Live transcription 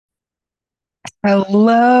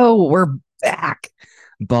Hello, we're back.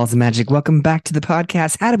 Balls of Magic. Welcome back to the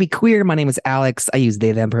podcast. How to Be Queer. My name is Alex. I use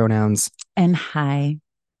they, them pronouns. And hi,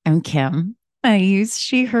 I'm Kim. I use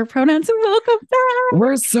she, her pronouns, and welcome back.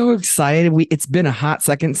 We're so excited. It's been a hot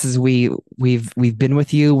second since we've been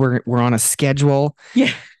with you. We're on a schedule.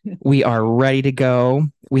 Yeah. We are ready to go.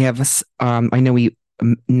 We have I know we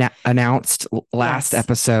announced last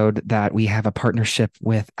episode that we have a partnership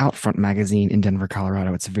with Outfront Magazine in Denver,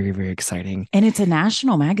 Colorado. It's very, very exciting. And it's a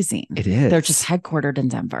national magazine. It is. They're just headquartered in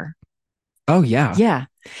Denver. Oh, yeah. Yeah.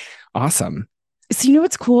 Awesome. So you know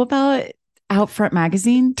what's cool about Outfront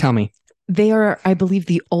Magazine? Tell me. They are, I believe,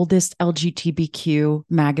 the oldest LGBTQ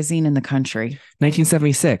magazine in the country.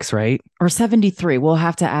 1976, right? Or 73. We'll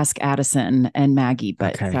have to ask Addison and Maggie,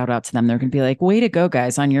 but shout out to them. They're going to be like, way to go,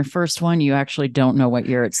 guys. On your first one, you actually don't know what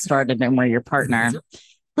year it started and where your partner.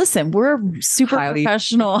 Listen, we're a super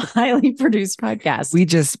professional, highly produced podcast. We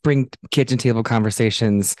just bring kitchen table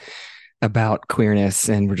conversations about queerness,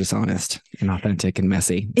 and we're just honest and authentic and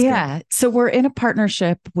messy. Good. So we're in a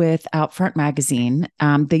partnership with Outfront Magazine.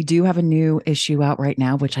 They do have a new issue out right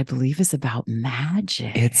now, which I believe is about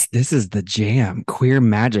magic. This is the jam. Queer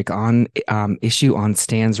magic on issue on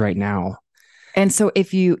stands right now. And so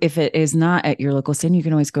if it is not at your local stand, you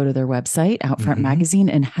can always go to their website, Outfront Magazine,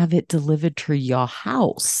 and have it delivered to your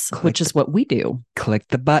house, which is what we do. Click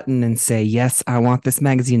the button and say, yes, I want this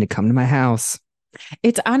magazine to come to my house.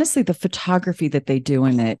 It's honestly the photography that they do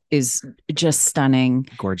in it is just stunning.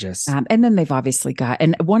 Gorgeous. And then they've obviously got,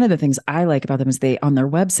 and one of the things I like about them is on their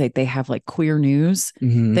website, they have like queer news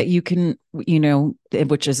that you can,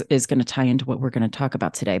 which is going to tie into what we're going to talk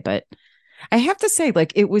about today. But I have to say,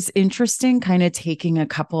 like, it was interesting kind of taking a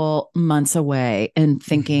couple months away and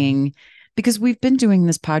thinking, because we've been doing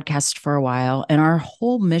this podcast for a while, and our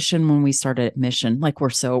whole mission when we started like we're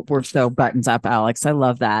so buttons up, Alex. I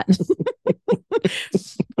love that.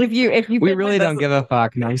 if you we really don't give a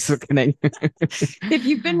fuck. No, I'm so kidding. If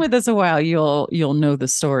you've been with us a while, you'll know the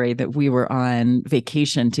story that we were on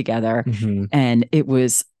vacation together, and it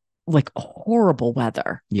was like horrible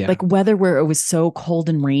weather. Yeah. Like weather where it was so cold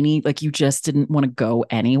and rainy, like you just didn't want to go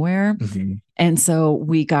anywhere. And so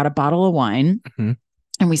we got a bottle of wine.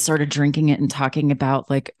 And we started drinking it and talking about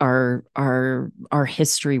like our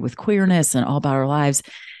history with queerness and all about our lives.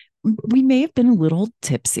 We may have been a little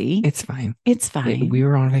tipsy. It's fine. It's fine. We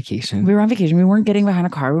were on vacation. We weren't getting behind a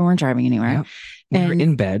car. We weren't driving anywhere. Yep. We were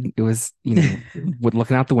in bed. It was,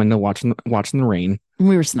 looking out the window, watching the rain.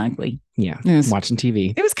 We were snugly. Yeah. Watching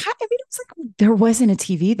TV. It was kind of, it was like, there wasn't a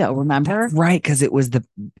TV though, remember? That's right. Cause it was the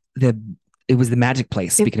magic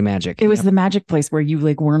place. Speaking of magic. It was the magic place where you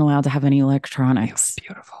like weren't allowed to have any electronics.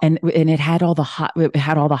 Beautiful. And it had all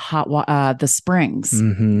the the springs.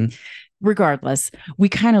 Regardless, we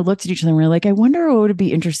kind of looked at each other and we were like, I wonder what would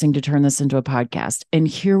be interesting to turn this into a podcast. And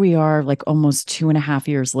here we are, like almost 2.5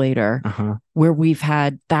 years later, where we've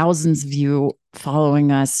had thousands of you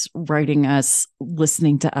following us, writing us,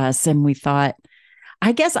 listening to us. And we thought,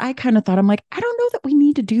 I guess I kind of thought, I'm like, I don't know that we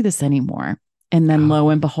need to do this anymore. And then lo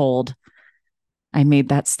and behold, I made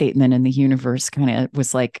that statement and the universe kind of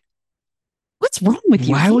was like, what's wrong with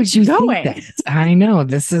you? Why would you think that? I know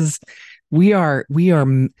we are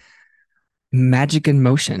magic in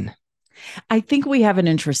motion. I think we have an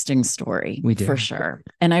interesting story. We do. For sure.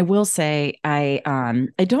 And I will say, I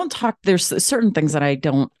don't talk, there's certain things that I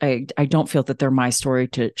don't feel that they're my story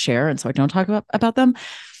to share. And so I don't talk about them.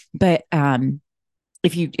 But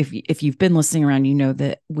if you've been listening around, you know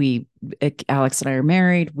that Alex and I are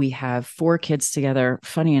married. We have 4 kids together.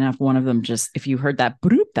 Funny enough, one of them just, if you heard that,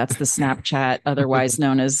 bloop, that's the Snapchat, otherwise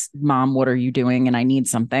known as "Mom, what are you doing?" and I need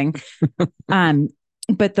something.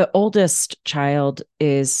 But the oldest child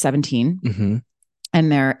is 17,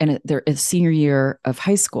 and they're a senior year of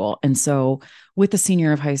high school. And so with the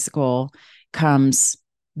senior of high school comes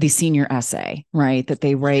the senior essay, right? That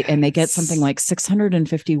they write, and they get something like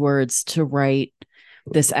 650 words to write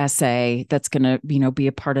this essay that's going to, be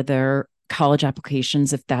a part of their college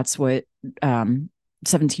applications if that's what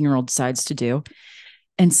 17-year-old decides to do.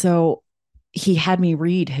 And so he had me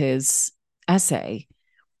read his essay,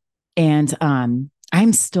 and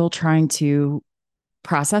I'm still trying to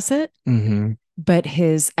process it. But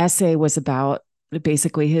his essay was about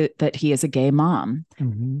basically that he is a gay mom.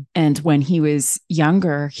 And when he was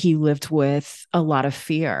younger, he lived with a lot of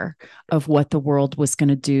fear of what the world was going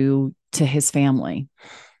to do to his family.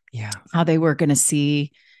 Yeah. How they were going to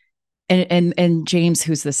see. And James,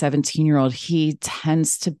 who's the 17-year-old, he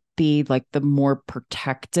tends to be like the more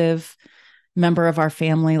protective member of our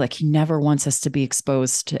family. Like he never wants us to be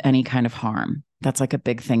exposed to any kind of harm. That's like a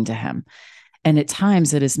big thing to him. And at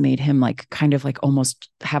times it has made him like kind of like almost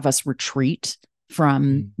have us retreat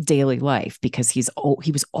from daily life because he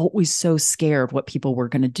was always so scared what people were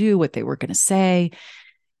going to do, what they were going to say.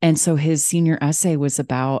 And so his senior essay was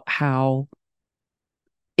about how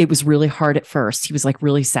it was really hard at first. He was like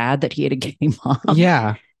really sad that he had a gay mom.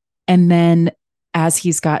 Yeah. And then as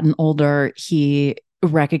he's gotten older, he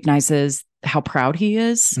recognizes how proud he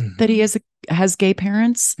is that he has gay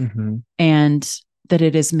parents and that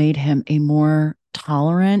it has made him a more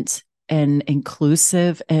tolerant and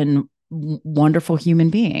inclusive and wonderful human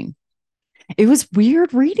being. It was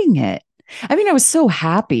weird reading it. I mean, I was so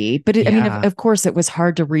happy, but I mean, of course, it was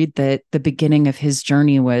hard to read that the beginning of his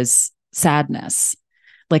journey was sadness.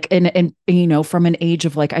 Like, and you know, from an age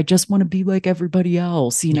of like, I just want to be like everybody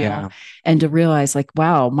else, you know, and to realize like,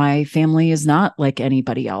 wow, my family is not like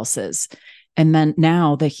anybody else's. And then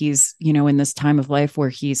now that he's, you know, in this time of life where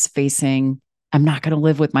he's facing, I'm not going to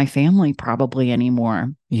live with my family probably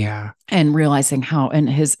anymore. Yeah. And realizing how, and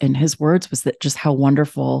his words was that just how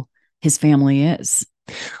wonderful his family is.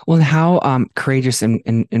 Well, and how courageous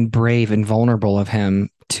and brave and vulnerable of him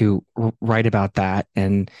to write about that.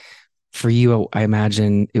 And for you, I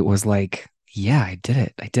imagine it was like, yeah, I did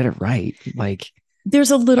it. I did it right. Like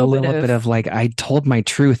there's a little bit of like, I told my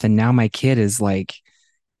truth and now my kid is like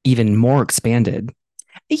even more expanded.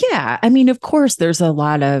 Yeah. I mean, of course, there's a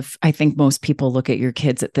lot of, I think most people look at your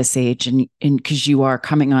kids at this age and because you are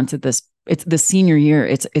coming onto this, it's the senior year.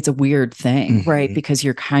 It's a weird thing, right? Because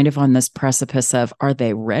you're kind of on this precipice of, are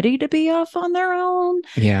they ready to be off on their own?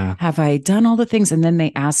 Yeah. Have I done all the things? And then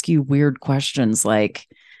they ask you weird questions like,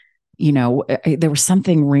 you know, there was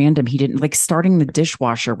something random. He didn't like starting the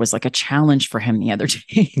dishwasher was like a challenge for him the other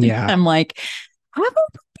day. Yeah. I'm like, how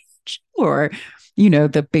sure, you know,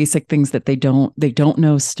 the basic things that they don't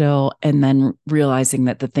know still. And then realizing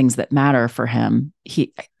that the things that matter for him,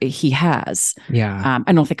 he has. Yeah.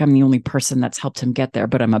 I don't think I'm the only person that's helped him get there,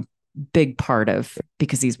 but I'm a big part of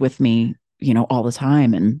because he's with me, you know, all the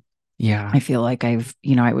time. And yeah, I feel like I've,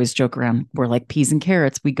 you know, I always joke around. We're like peas and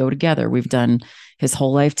carrots. We go together. We've done his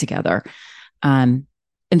whole life together. And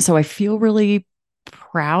so I feel really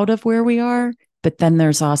proud of where we are. But then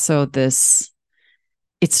there's also this,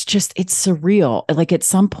 it's surreal. Like at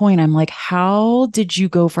some point, I'm like, how did you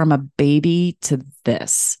go from a baby to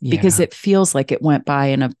this? Because it feels like it went by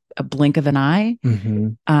in a blink of an eye.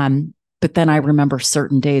 But then I remember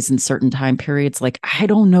certain days and certain time periods, like, I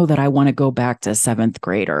don't know that I want to go back to seventh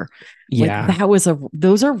grader. Yeah. Like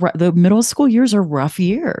the middle school years are rough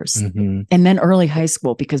years. And then early high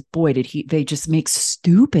school, because boy, they just make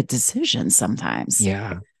stupid decisions sometimes.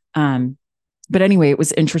 Yeah. But anyway, it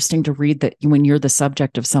was interesting to read that when you're the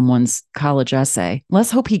subject of someone's college essay.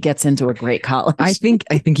 Let's hope he gets into a great college. I think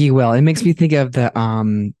he will. It makes me think of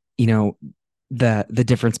the, you know, the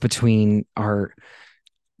difference between our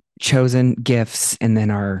chosen gifts and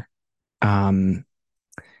then our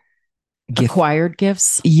acquired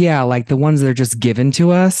gifts. Yeah, like the ones that are just given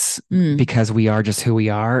to us because we are just who we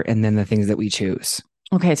are, and then the things that we choose.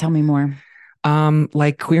 Okay, tell me more.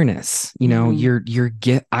 Like queerness. You know,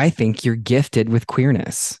 I think you're gifted with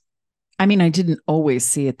queerness. I mean, I didn't always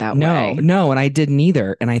see it that way. No, and I didn't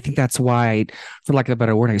either. And I think that's why, for lack of a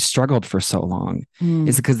better word, I struggled for so long.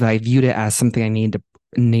 Is because I viewed it as something I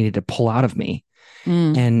needed to pull out of me.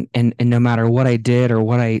 And no matter what I did or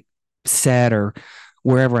what I said or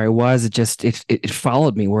wherever I was, it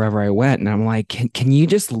followed me wherever I went. And I'm like, can you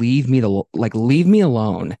just leave me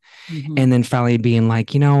alone? And then finally being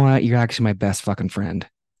like, you know what? You're actually my best fucking friend.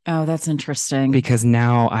 Oh, that's interesting. Because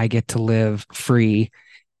now I get to live free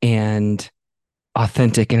and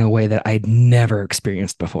authentic in a way that I'd never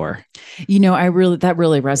experienced before. You know, that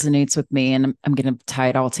really resonates with me. And I'm going to tie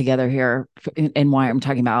it all together here and why I'm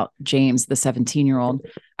talking about James, the 17-year-old.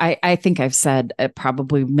 I think I've said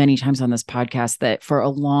probably many times on this podcast that for a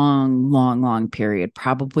long period,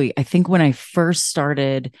 probably, I think when I first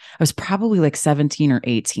started, I was probably like 17 or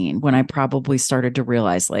 18 when I probably started to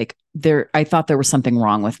realize like I thought there was something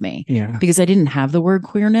wrong with me. Yeah. Because I didn't have the word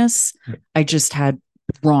queerness. I just had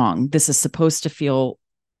wrong. This is supposed to feel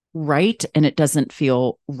right and it doesn't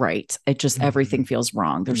feel right. It just everything feels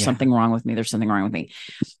wrong. There's something wrong with me. There's something wrong with me.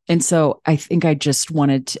 And so I think I just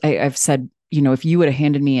wanted to, I've said, you know, if you would have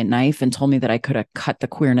handed me a knife and told me that I could have cut the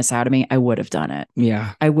queerness out of me, I would have done it.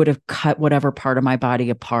 Yeah. I would have cut whatever part of my body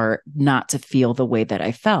apart not to feel the way that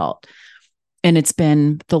I felt. And it's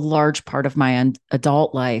been the large part of my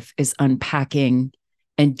adult life is unpacking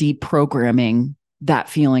and deprogramming that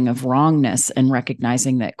feeling of wrongness and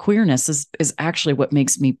recognizing that queerness is actually what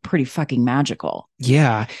makes me pretty fucking magical.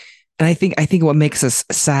 Yeah. And I think what makes us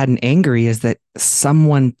sad and angry is that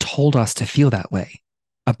someone told us to feel that way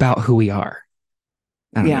about who we are.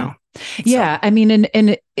 I don't know. Yeah. I mean,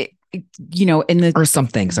 and in the or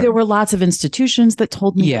something. There were lots of institutions that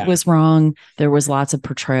told me it was wrong. There was lots of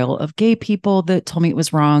portrayal of gay people that told me it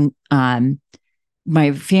was wrong.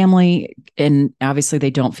 My family, and obviously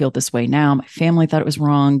they don't feel this way now. My family thought it was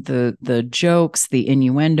wrong. The jokes, the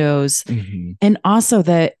innuendos, and also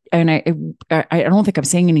that. And I don't think I'm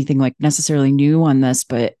saying anything like necessarily new on this,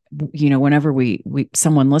 but whenever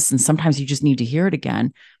someone listens, sometimes you just need to hear it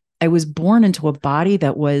again. I was born into a body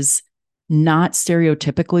that was not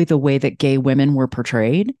stereotypically the way that gay women were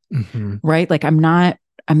portrayed, right? Like I'm not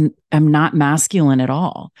masculine at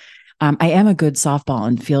all. I am a good softball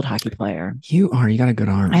and field hockey player. You are. You got a good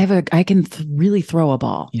arm. I can really throw a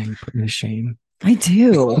ball. Yeah, you put me to shame. I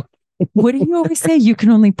do. What do you always say? You can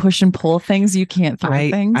only push and pull things. You can't throw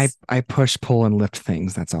things. I push, pull, and lift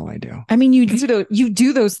things. That's all I do. I mean, you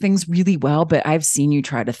do those things really well, but I've seen you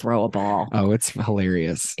try to throw a ball. Oh, it's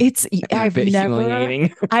hilarious. I've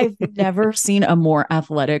never seen a more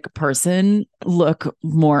athletic person look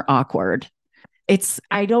more awkward.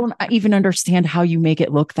 I don't even understand how you make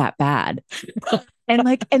it look that bad. And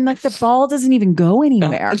the ball doesn't even go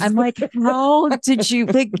anywhere. I'm like, how did you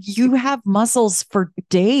you have muscles for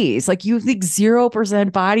days? Like you have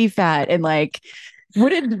 0% body fat. And what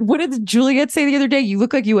did Juliet say the other day? You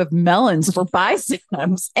look like you have melons for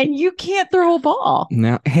biceps and you can't throw a ball.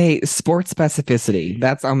 No, hey, sports specificity.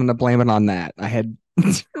 I'm going to blame it on that. I had,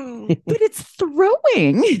 but it's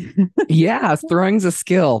throwing. Yeah, throwing's a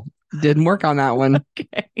skill. Didn't work on that one.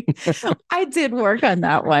 Okay. I did work on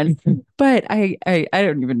that one, but I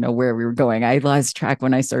don't even know where we were going. I lost track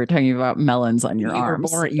when I started talking about melons on your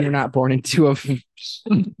arms. You're not born into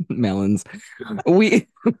melons.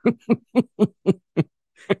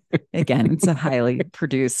 Again, it's a highly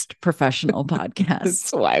produced professional podcast.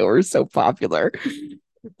 That's why we're so popular.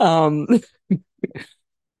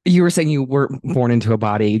 You were saying you were born into a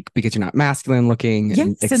body because you're not masculine looking.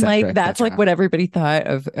 Yes, and that's what everybody thought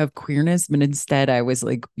of queerness, but instead I was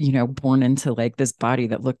born into this body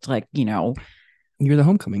that looked like you're the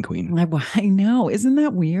homecoming queen. I know, isn't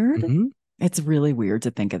that weird? It's really weird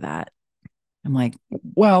to think of that. I'm like,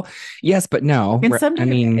 well, yes, but no.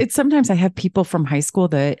 And sometimes I have people from high school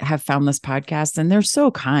that have found this podcast and they're so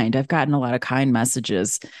kind. I've gotten a lot of kind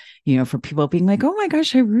messages, for people being like, oh my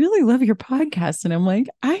gosh, I really love your podcast. And I'm like,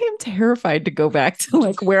 I am terrified to go back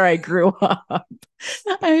to where I grew up.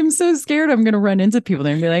 I am so scared I'm going to run into people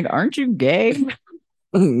and be like, aren't you gay?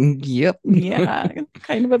 Yep. Yeah,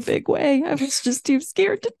 kind of a big way. I was just too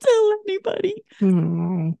scared to tell anybody.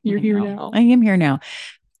 You're here now. I am here now.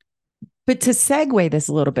 But to segue this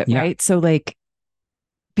a little bit, right? So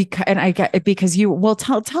because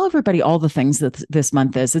tell everybody all the things that this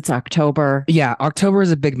month is. It's October. Yeah, October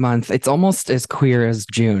is a big month. It's almost as queer as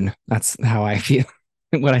June. That's how I feel.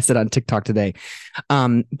 What I said on TikTok today.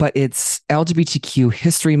 But it's LGBTQ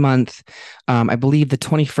History Month. I believe the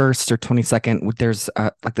 21st or 22nd, there's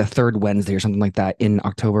the third Wednesday or something like that in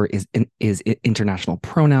October is International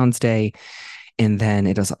Pronouns Day. And then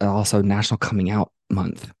it is also National Coming Out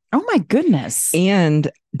Month. Oh my goodness.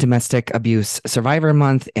 And Domestic Abuse Survivor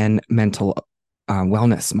Month and Mental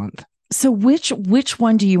Wellness Month. So which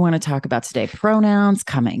one do you want to talk about today? Pronouns,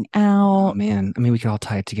 coming out? Oh man, I mean, we could all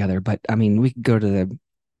tie it together, but I mean, we could go to the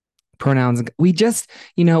pronouns. We just,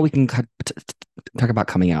 we can talk about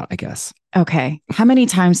coming out, I guess. Okay. How many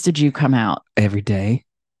times did you come out? Every day.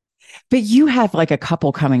 But you have a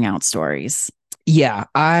couple coming out stories. Yeah,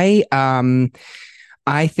 I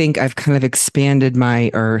think I've kind of expanded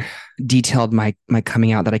or detailed my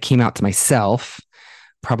coming out, that I came out to myself,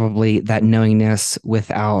 probably that knowingness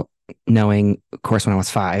without knowing, of course, when I was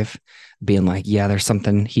 5, being like, yeah, there's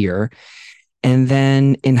something here. And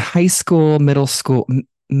then in high school, middle school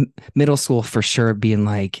for sure,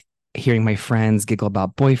 being hearing my friends giggle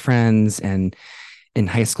about boyfriends, and in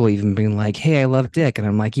high school even being like, hey, I love dick. And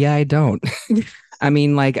I'm like, yeah, I don't. I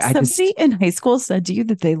mean, somebody in high school said to you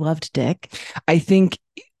that they loved dick. I think,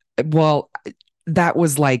 well, that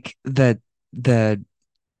was the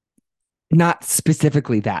not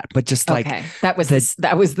specifically that, but just that was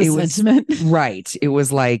the sentiment, right? It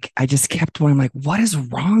was I just kept wondering, what is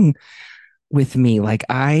wrong with me?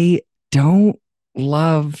 I don't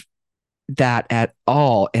love that at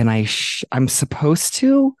all, and I'm supposed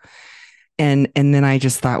to, and then I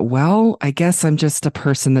just thought, well, I guess I'm just a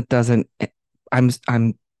person that doesn't.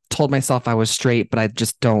 I'm told myself I was straight, but I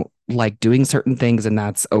just don't like doing certain things, and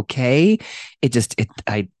that's okay.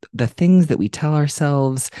 The things that we tell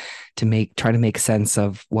ourselves to try to make sense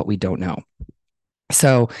of what we don't know.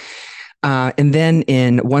 So, and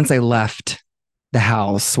then once I left the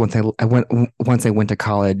house, once I went to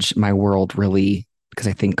college, my world really, because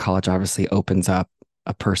I think college obviously opens up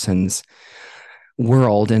a person's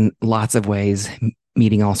world in lots of ways,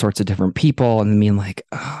 meeting all sorts of different people and being like,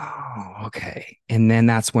 oh, okay. And then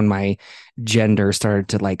that's when my gender started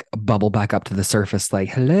to like bubble back up to the surface, like,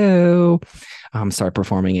 hello, started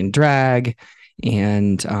performing in drag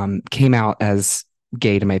and came out as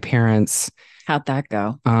gay to my parents. How'd that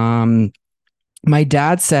go? My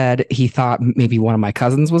dad said he thought maybe one of my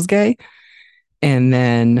cousins was gay. And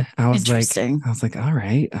then I was like, all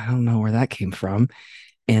right, I don't know where that came from.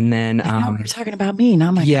 And then you're talking about me,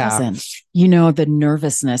 not my cousin. You know, the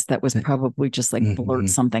nervousness that was probably just like blurt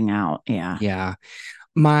something out. Yeah. Yeah.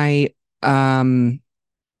 My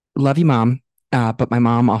love you, mom. But my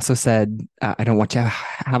mom also said, I don't want you to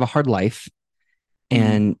have a hard life.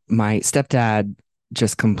 And my stepdad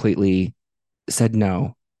just completely said,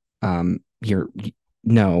 no, you're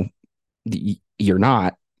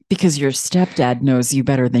not. Because your stepdad knows you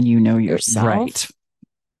better than you know yourself. Right.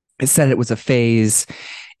 I said it was a phase.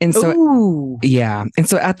 And so, yeah. And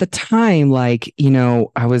so at the time, like, you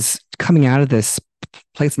know, I was coming out of this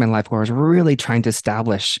place in my life where I was really trying to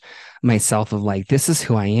establish myself of like, this is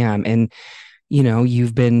who I am. And, you know,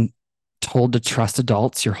 you've been told to trust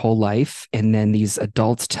adults your whole life. And then these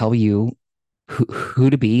adults tell you who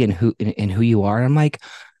to be and who you are. And I'm like,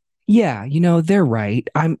 yeah, you know, they're right.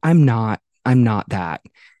 I'm not that.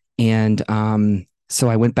 And so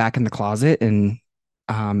I went back in the closet and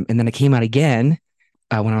then I came out again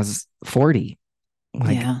when I was 40.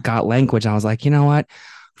 Like got language. I was like, you know what?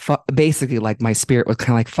 Basically, like my spirit was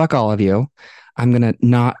kind of like, fuck all of you. I'm gonna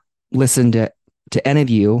not listen to any of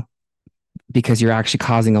you because you're actually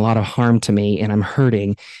causing a lot of harm to me and I'm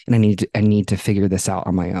hurting and I need to figure this out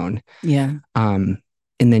on my own. Yeah.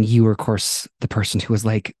 And then you were, of course, the person who was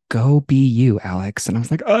like, go be you, Alex. And I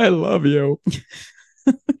was like, I love you.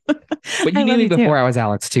 But you knew me before I was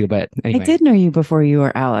Alex too. But anyway. I did know you before you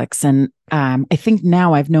were Alex. And I think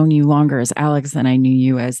now I've known you longer as Alex than I knew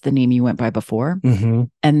you as the name you went by before. Mm-hmm.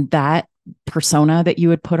 And that persona that you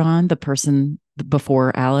would put on, the person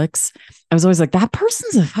before Alex, I was always like, that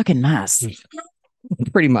person's a fucking mess.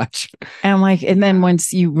 Pretty much. And I'm like, and then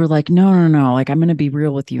once you were like, no, like I'm going to be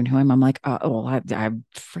real with you and who I'm like, oh, I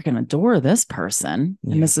freaking adore this person.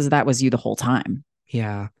 Yeah. And that was you the whole time.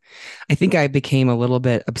 Yeah. I think I became a little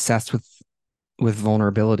bit obsessed with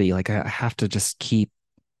vulnerability. Like I have to just keep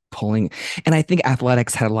pulling. And I think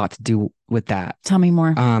athletics had a lot to do with that. Tell me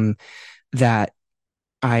more. That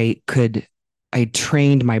I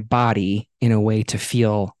trained my body in a way to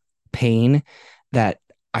feel pain that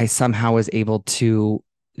I somehow was able to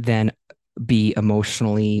then be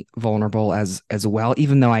emotionally vulnerable as well,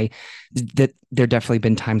 even though there definitely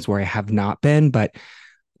been times where I have not been, but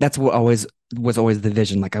that's what was always the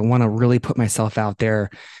vision. Like I want to really put myself out there,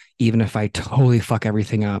 even if I totally fuck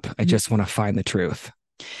everything up. I just want to find the truth.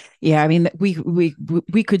 Yeah, I mean,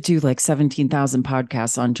 we could do like 17,000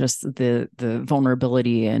 podcasts on just the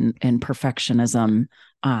vulnerability and perfectionism,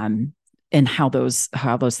 and how those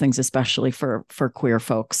things, especially for queer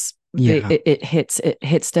folks, it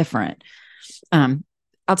hits different.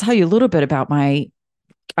 I'll tell you a little bit about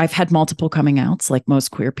I've had multiple coming outs, like most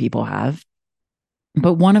queer people have,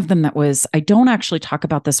 but one of them I don't actually talk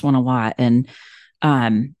about this one a lot, and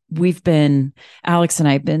Alex and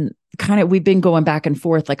I've been we've been going back and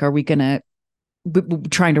forth. Like, are we gonna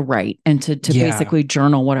trying to write and to basically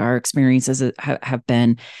journal what our experiences have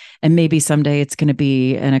been, and maybe someday it's going to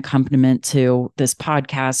be an accompaniment to this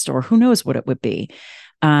podcast, or who knows what it would be.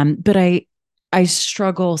 But I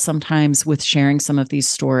struggle sometimes with sharing some of these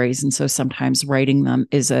stories, and so sometimes writing them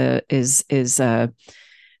is I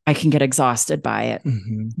can get exhausted by it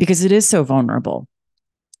because it is so vulnerable.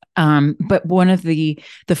 But one of the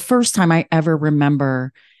first time I ever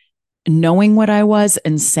remember knowing what I was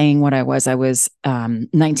and saying what I was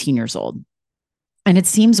 19 years old. And it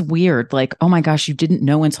seems weird, like, oh my gosh, you didn't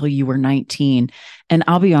know until you were 19. And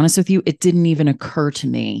I'll be honest with you, it didn't even occur to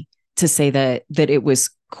me to say that it was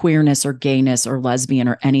queerness or gayness or lesbian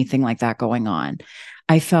or anything like that going on.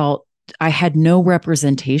 I felt I had no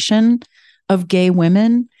representation of gay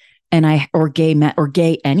women or gay men or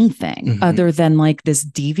gay anything other than like this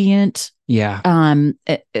deviant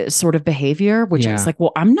sort of behavior, which I was like,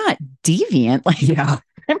 well, I'm not deviant. Like,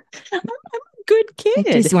 I'm a good kid.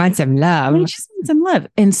 I just want some love.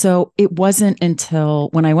 And so it wasn't until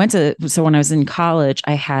when I was in college,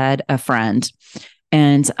 I had a friend,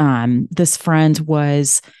 and this friend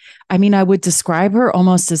was, I mean, I would describe her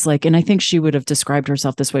almost as like, and I think she would have described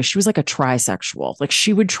herself this way. She was like a trisexual. Like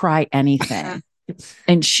she would try anything.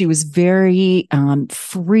 And she was very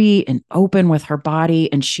free and open with her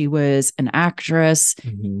body, and she was an actress.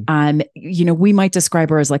 You know, we might describe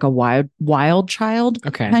her as like a wild child,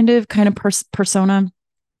 kind of persona.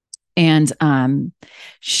 And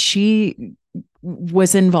she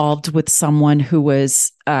was involved with someone who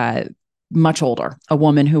was much older, a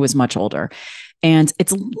woman who was much older. And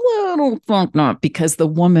it's a little fucked up because the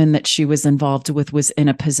woman that she was involved with was in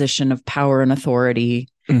a position of power and authority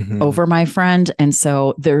over my friend. And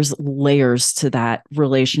so there's layers to that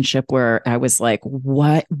relationship where I was like,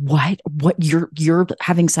 what, you're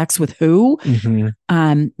having sex with who?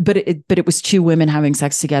 But it was two women having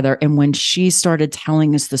sex together. And when she started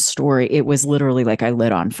telling us the story, it was literally like I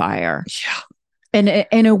lit on fire. Yeah. And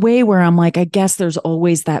in a way where I'm like, I guess there's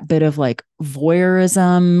always that bit of like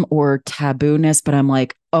voyeurism or tabooness, but I'm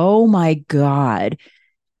like, oh my God.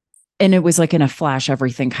 And it was like in a flash,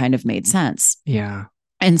 everything kind of made sense. Yeah.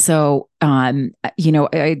 And so,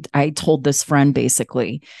 I told this friend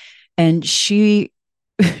basically, and she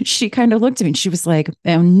kind of looked at me and she was like,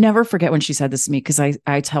 I'll never forget when she said this to me, because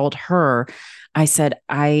I told her, I said,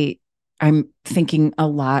 I'm thinking a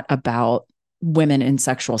lot about women in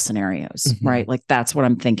sexual scenarios, right? Like that's what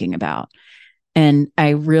I'm thinking about. And I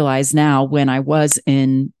realize now when I was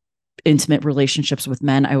in intimate relationships with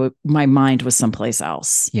men, my mind was someplace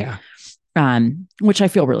else. Yeah. Which I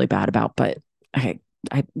feel really bad about, but I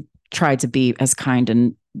tried to be as kind,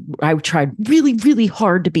 and I tried really, really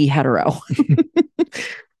hard to be hetero.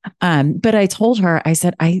 But I told her, I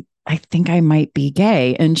said, I think I might be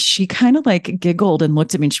gay. And she kind of like giggled and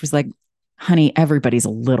looked at me and she was like, honey, everybody's a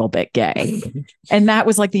little bit gay. And that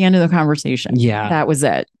was like the end of the conversation. Yeah. That was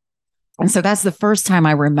it. And so that's the first time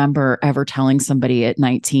I remember ever telling somebody at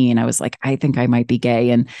 19, I was like, I think I might be gay.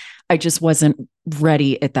 And I just wasn't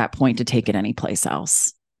ready at that point to take it anyplace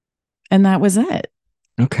else. And that was it.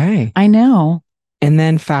 Okay. I know. And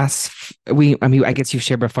then I guess you've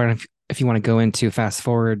shared before, if you want to go into fast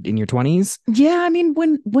forward in your 20s. Yeah. I mean,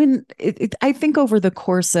 I think over the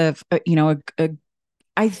course of,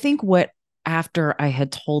 I think after I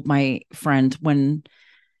had told my friend when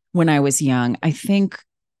I was young, I think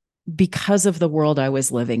because of the world I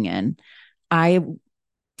was living in, I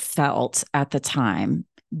felt at the time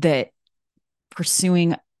that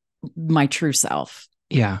pursuing my true self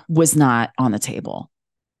was not on the table.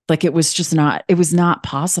 Like it was not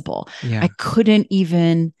possible. Yeah. I couldn't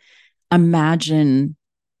even imagine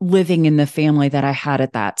living in the family that I had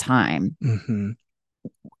at that time.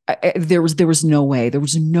 There was no way, there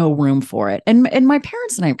was no room for it. And my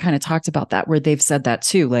parents and I kind of talked about that, where they've said that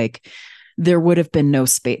too. Like there would have been no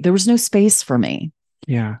space. There was no space for me.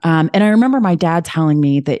 Yeah. And I remember my dad telling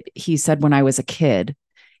me that he said when I was a kid,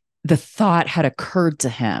 the thought had occurred to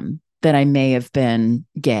him that I may have been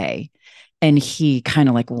gay. And he kind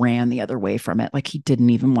of like ran the other way from it. Like he didn't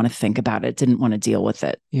even want to think about it, didn't want to deal with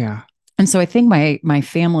it. Yeah. And so I think my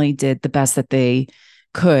family did the best that they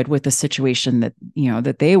could with the situation that,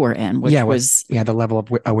 that they were in, which was the level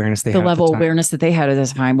of awareness they had. The level of awareness that they had at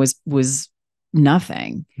this time was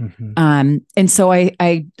nothing. And so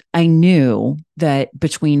I knew that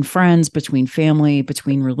between friends, between family,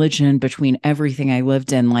 between religion, between everything I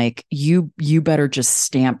lived in, like you better just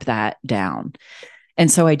stamp that down. And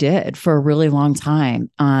so I did for a really long time.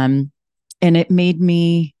 And it made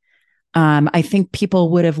me, I think people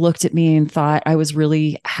would have looked at me and thought I was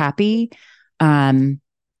really happy.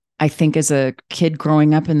 I think as a kid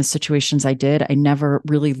growing up in the situations I did, I never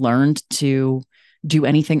really learned to do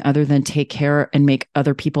anything other than take care and make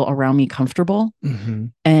other people around me comfortable.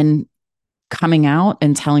 And coming out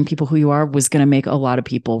and telling people who you are was going to make a lot of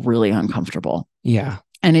people really uncomfortable. Yeah.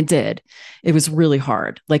 And it did. It was really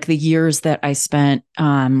hard. Like the years that I spent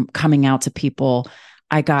coming out to people,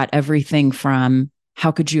 I got everything from,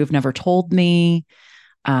 how could you have never told me?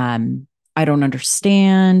 I don't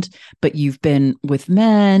understand, but you've been with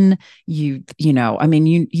men, you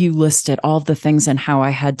listed all the things, and how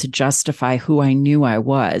I had to justify who I knew I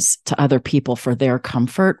was to other people for their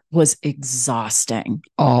comfort was exhausting.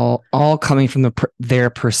 All coming from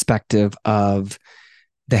their perspective of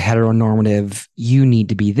the heteronormative, you need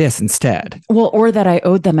to be this instead. Well, or that I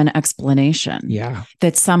owed them an explanation. Yeah.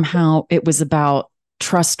 That somehow it was about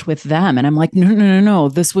trust with them. And I'm like, no.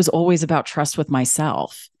 This was always about trust with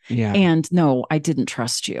myself. Yeah. And no, I didn't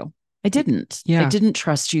trust you. I didn't. Yeah. I didn't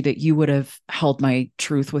trust you that you would have held my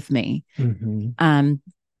truth with me. And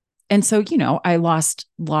so, I lost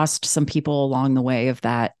some people along the way of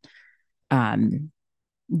that,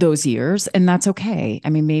 those years, and that's okay. I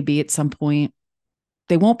mean, maybe at some point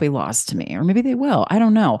they won't be lost to me, or maybe they will. I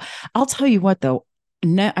don't know. I'll tell you what, though,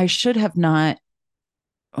 I should have not.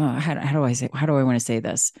 How do I want to say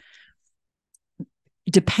this?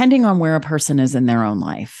 Depending on where a person is in their own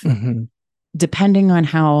life, depending on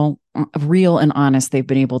how real and honest they've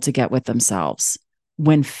been able to get with themselves,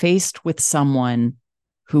 when faced with someone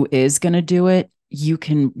who is going to do it, you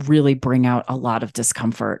can really bring out a lot of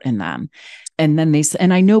discomfort in them. And then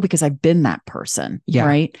and I know because I've been that person,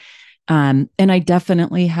 right? And I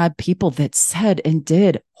definitely had people that said and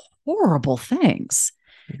did horrible things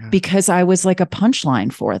because I was like a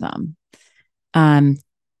punchline for them.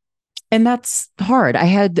 And that's hard.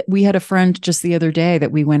 We had a friend just the other day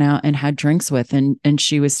that we went out and had drinks with, and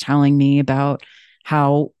she was telling me about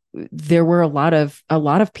how there were a lot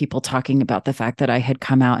of people talking about the fact that I had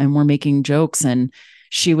come out and were making jokes. And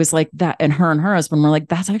she was like that. And her husband were like,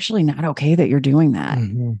 that's actually not okay that you're doing that.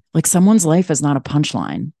 Mm-hmm. Like someone's life is not a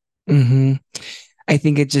punchline. Mm-hmm. I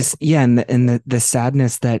think it just, and the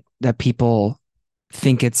sadness that people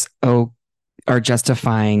think it's, are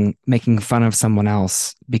justifying making fun of someone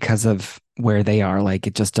else because of where they are. Like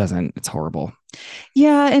it just doesn't, it's horrible.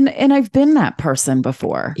 Yeah. And I've been that person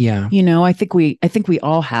before. Yeah. You know, I think we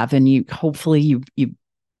all have, and hopefully you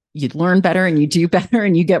learn better and you do better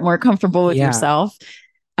and you get more comfortable with yourself.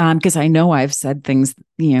 Because I know I've said things,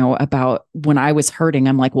 you know, about when I was hurting,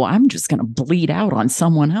 I'm like, well, I'm just going to bleed out on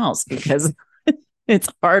someone else because it's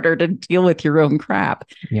harder to deal with your own crap.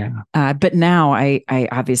 Yeah. But now I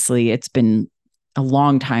obviously, it's been a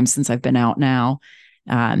long time since I've been out now,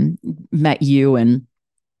 met you, and,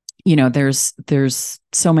 you know, there's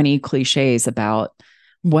so many cliches about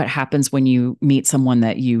what happens when you meet someone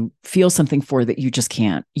that you feel something for that you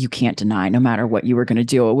can't deny, no matter what you were going to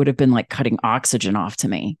do. It would have been like cutting oxygen off to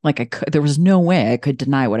me. Like there was no way I could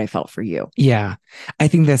deny what I felt for you. Yeah. I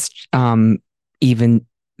think that's, even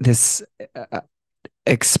this,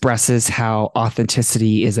 expresses how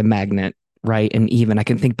authenticity is a magnet, right? And even I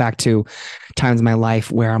can think back to times in my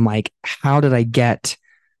life where I'm like, how did I get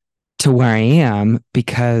to where I am?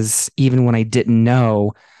 Because even when I didn't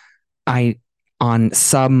know, on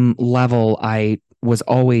some level, I was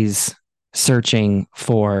always searching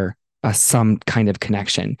for some kind of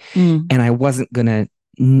connection. And I wasn't going to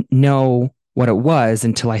know what it was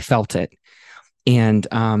until I felt it. And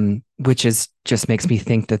which just makes me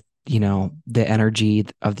think that, you know, the energy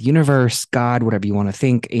of the universe, God, whatever you want to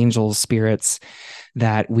think, angels, spirits,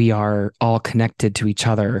 that we are all connected to each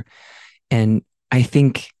other. And I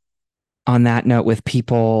think on that note, with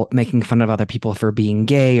people making fun of other people for being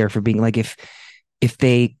gay or for being like, if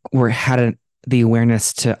they had the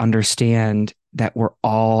awareness to understand that we're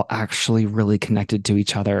all actually really connected to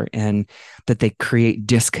each other, and that they create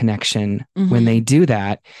disconnection when they do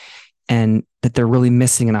that, and that they're really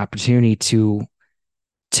missing an opportunity to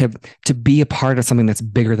be a part of something that's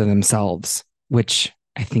bigger than themselves, which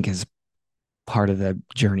I think is part of the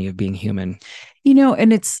journey of being human. You know,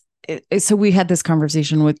 and so we had this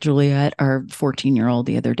conversation with Juliet, our 14-year-old,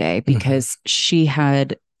 the other day, because she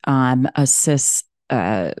had a cis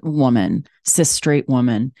straight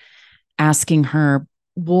woman asking her,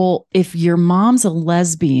 well, if your mom's a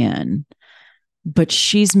lesbian, but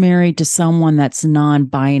she's married to someone that's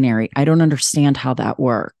non-binary, I don't understand how that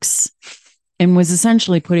works. And was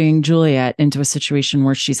essentially putting Juliet into a situation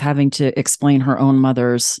where she's having to explain her own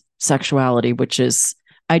mother's sexuality, which is,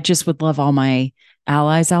 I just would love all my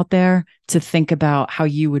allies out there to think about how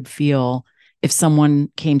you would feel if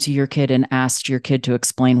someone came to your kid and asked your kid to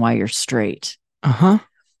explain why you're straight.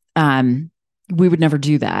 We would never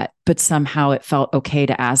do that, but somehow it felt okay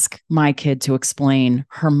to ask my kid to explain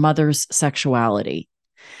her mother's sexuality.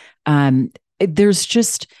 There's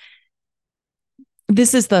just,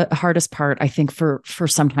 this is the hardest part, I think, for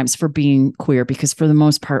sometimes for being queer, because for the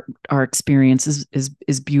most part, our experience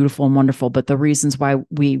is beautiful and wonderful. But the reasons why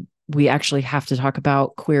we actually have to talk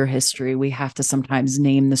about queer history, we have to sometimes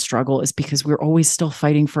name the struggle, is because we're always still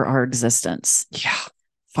fighting for our existence. Yeah.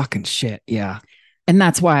 Fucking shit. Yeah. And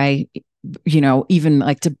that's why, you know, even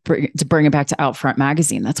like to bring it back to Outfront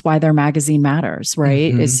Magazine, that's why their magazine matters,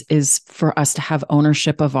 right? Is for us to have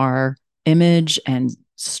ownership of our image and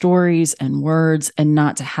stories and words, and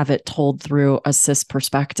not to have it told through a cis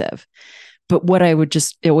perspective. But what I would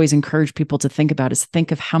just always encourage people to think about is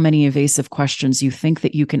think of how many evasive questions you think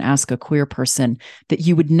that you can ask a queer person that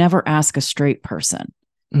you would never ask a straight person.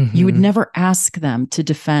 You would never ask them to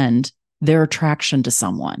defend their attraction to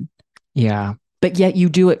someone. Yeah. But yet you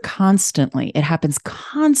do it constantly. It happens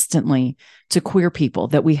constantly to queer people,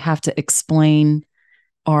 that we have to explain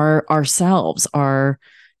ourselves, our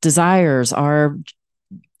desires,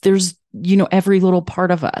 there's, you know, every little part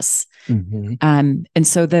of us. And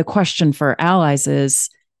so the question for allies is,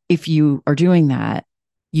 if you are doing that,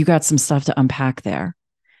 you got some stuff to unpack there,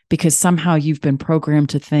 because somehow you've been programmed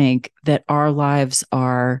to think that our lives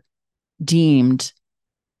are deemed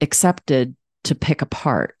accepted to pick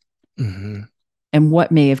apart. And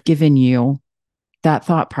what may have given you that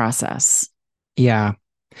thought process. Yeah.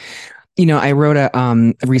 I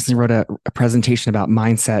recently wrote a presentation about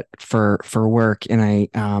mindset for work, and I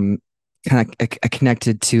kind of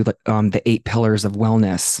connected to the 8 pillars of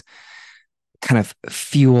wellness kind of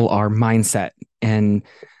fuel our mindset, and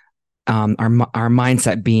our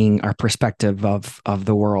mindset being our perspective of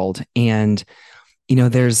the world. And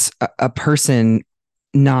there's a person,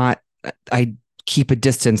 not I keep a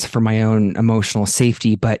distance for my own emotional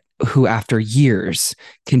safety, but who after years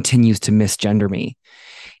continues to misgender me.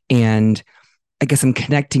 And I guess I'm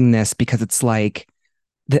connecting this because it's like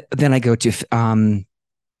then I go to the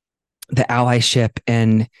allyship,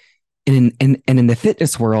 and in the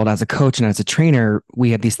fitness world, as a coach and as a trainer,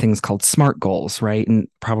 we have these things called SMART goals, right? And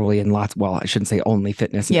probably in lots, well, I shouldn't say only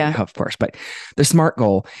fitness, of course, but the SMART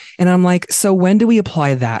goal. And I'm like, so when do we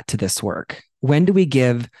apply that to this work? When do we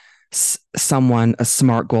give someone a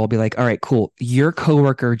SMART goal? Be like, all right, cool. Your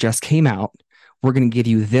coworker just came out. We're going to give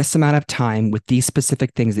you this amount of time with these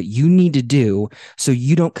specific things that you need to do so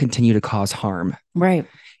you don't continue to cause harm. Right.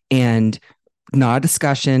 And not a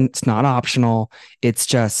discussion. It's not optional. It's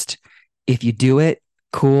just, if you do it,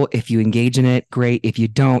 cool. If you engage in it, great. If you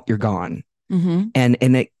don't, you're gone. Mm-hmm. And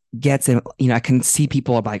it gets in, I can see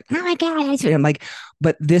people are like, oh my God. I'm like,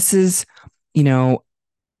 but this is,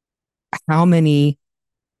 how many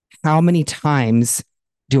times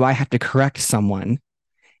do I have to correct someone?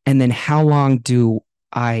 And then how long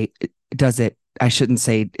I shouldn't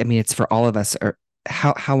say, I mean, it's for all of us, or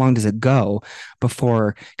how long does it go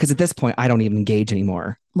before, because at this point, I don't even engage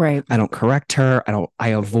anymore. Right. I don't correct her. I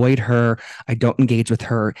avoid her. I don't engage with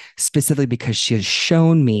her, specifically because she has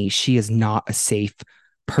shown me she is not a safe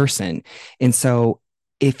person. And so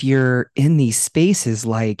if you're in these spaces,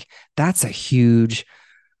 like, that's a huge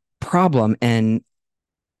problem. And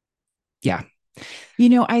yeah.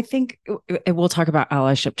 I think we'll talk about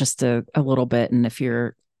allyship just a little bit. And if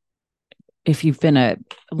you've been a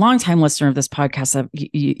longtime listener of this podcast,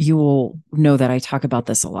 you will know that I talk about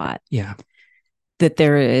this a lot. Yeah. That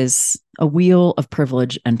there is a wheel of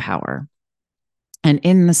privilege and power. And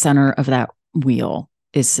in the center of that wheel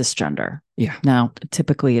is cisgender. Yeah. Now,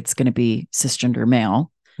 typically it's going to be cisgender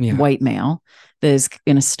male, Yeah. white male, that is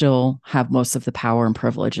going to still have most of the power and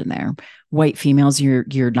privilege in there. White females,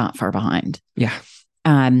 you're not far behind. Yeah.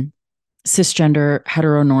 Cisgender,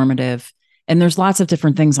 heteronormative, and there's lots of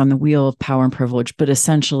different things on the wheel of power and privilege, but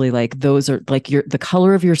essentially, like, those are like the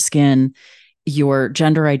color of your skin, your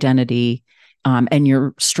gender identity, and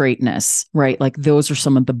your straightness, right? Like, those are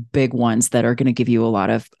some of the big ones that are going to give you a lot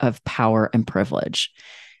of power and privilege.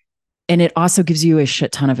 And it also gives you a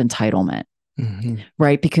shit ton of entitlement. Mm-hmm.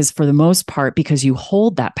 Right? Because for the most part, because you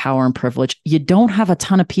hold that power and privilege, you don't have a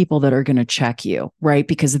ton of people that are going to check you, right?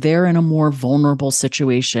 Because they're in a more vulnerable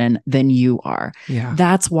situation than you are. Yeah.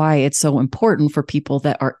 That's why it's so important for people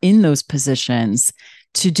that are in those positions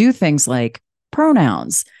to do things like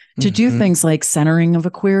pronouns, to do things like centering of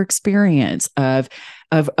a queer experience, of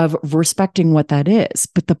respecting what that is.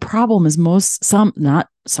 But the problem is not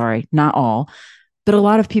all, but a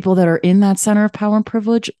lot of people that are in that center of power and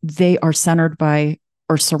privilege, they are centered by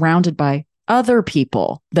or surrounded by other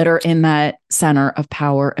people that are in that center of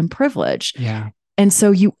power and privilege. Yeah. And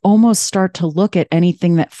so you almost start to look at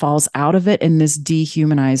anything that falls out of it in this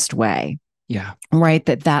dehumanized way. Yeah. Right.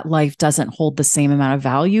 That life doesn't hold the same amount of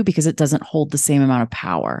value because it doesn't hold the same amount of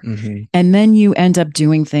power. Mm-hmm. And then you end up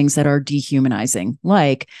doing things that are dehumanizing,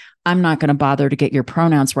 like, I'm not going to bother to get your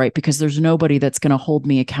pronouns right because there's nobody that's going to hold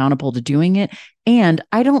me accountable to doing it. And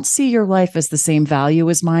I don't see your life as the same value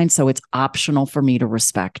as mine. So it's optional for me to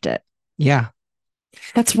respect it. Yeah.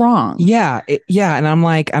 That's wrong. Yeah. And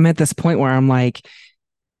I'm at this point where I'm like,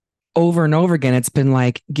 over and over again, it's been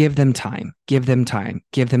like, give them time.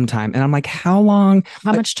 And I'm like, how long?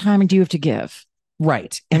 How much time do you have to give?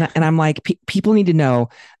 Right. And I'm like, people need to know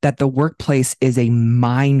that the workplace is a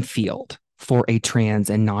minefield for a trans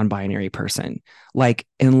and non-binary person. Like,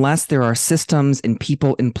 unless there are systems and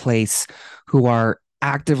people in place who are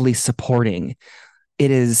actively supporting, it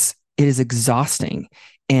is exhausting.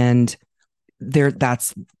 And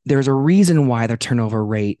there's a reason why the turnover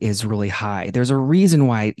rate is really high. There's a reason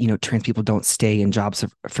why, trans people don't stay in jobs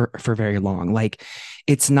for very long. Like,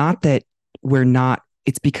 it's not that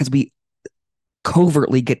it's because we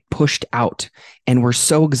covertly get pushed out and we're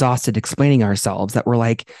so exhausted explaining ourselves that we're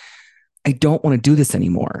like, I don't want to do this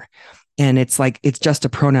anymore. And it's like, it's just a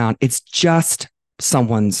pronoun. It's just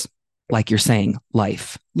someone's, like you're saying,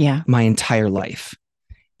 life. Yeah. My entire life.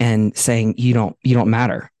 And saying, you don't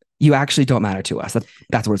matter. You actually don't matter to us.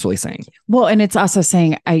 That's what it's really saying. Well, and it's also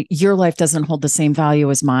saying your life doesn't hold the same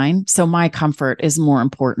value as mine. So my comfort is more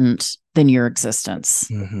important than your existence.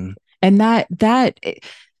 Mm-hmm. And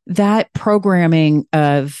that programming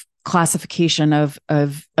of classification of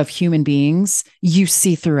human beings you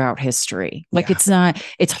see throughout history. Like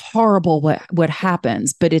it's horrible what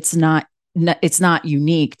happens, but it's not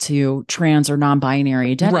unique to trans or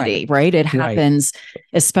non-binary identity, right? It happens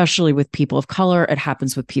especially with people of color. It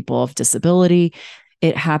happens with people of disability.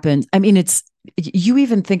 It happens. I mean, you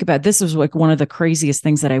even think about, this was like one of the craziest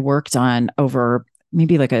things that I worked on over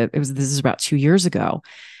maybe this is about 2 years ago,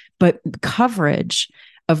 but coverage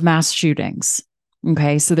of mass shootings.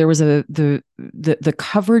 Okay. So there was the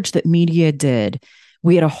coverage that media did.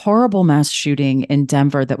 We had a horrible mass shooting in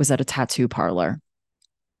Denver that was at a tattoo parlor.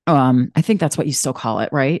 I think that's what you still call it,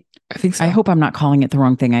 right? I think so. I hope I'm not calling it the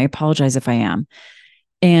wrong thing. I apologize if I am.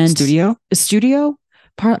 And studio?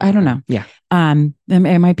 I don't know. Yeah. I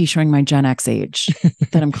might be showing my Gen X age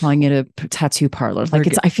that I'm calling it a tattoo parlor.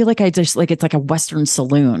 Like I feel like it's like a Western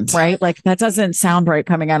saloon, right? Like that doesn't sound right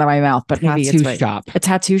coming out of my mouth, but maybe it's right. Shop. A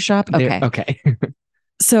tattoo shop. Okay. Okay.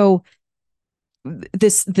 So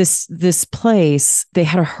this place, they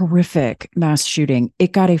had a horrific mass shooting.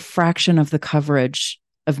 It got a fraction of the coverage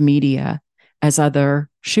of media as other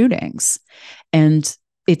shootings. And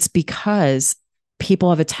it's because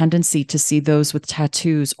people have a tendency to see those with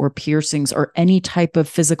tattoos or piercings or any type of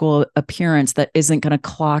physical appearance that isn't going to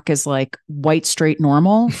clock as like white, straight,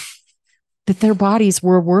 normal, that their bodies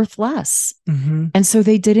were worth less. Mm-hmm. And so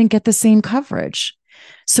they didn't get the same coverage.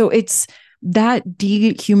 So it's that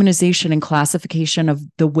dehumanization and classification of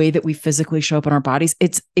the way that we physically show up in our bodies.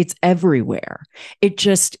 It's everywhere. It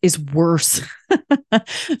just is worse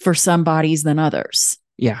for some bodies than others.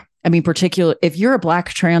 Yeah. I mean, particularly if you're a Black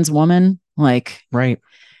trans woman, like, right.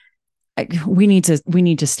 We need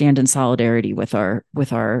to stand in solidarity with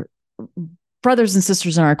our brothers and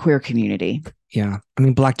sisters in our queer community. Yeah. I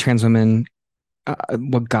mean, Black trans women,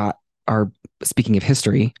 speaking of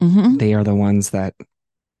history, they are the ones that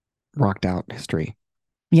rocked out history.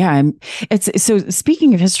 Yeah. So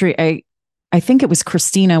speaking of history, I think it was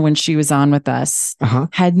Christina, when she was on with us,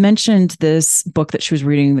 had mentioned this book that she was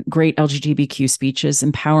reading, Great LGBTQ Speeches,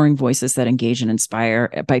 Empowering Voices That Engage and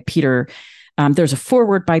Inspire, by Peter. There's a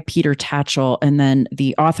foreword by Peter Tatchell, and then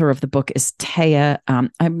the author of the book is Taya.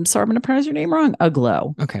 I'm sorry, I'm going to pronounce your name wrong.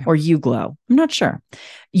 Uglow. Okay. Or Uglow. I'm not sure.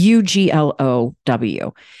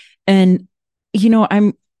 Uglow. And,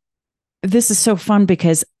 this is so fun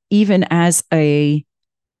because even as a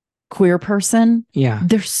queer person,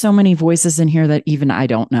 there's so many voices in here that even I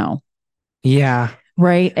don't know. Yeah.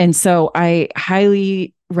 Right. And so I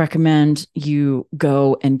highly recommend you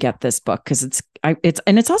go and get this book because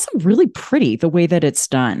it's also really pretty the way that it's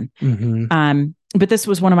done. Mm-hmm. But this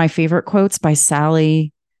was one of my favorite quotes by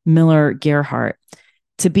Sally Miller Gerhardt.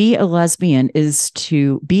 To be a lesbian is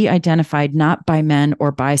to be identified not by men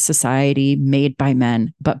or by society made by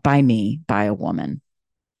men, but by me, by a woman.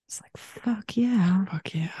 It's like, fuck yeah.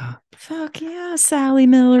 Fuck yeah. Fuck yeah. Sally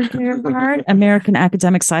Miller Gerhardt, American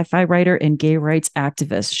academic sci-fi writer and gay rights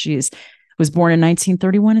activist. She was born in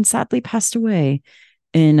 1931 and sadly passed away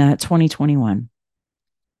in 2021.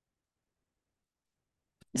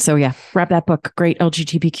 So yeah, grab that book. Great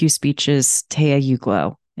LGBTQ Speeches, Taya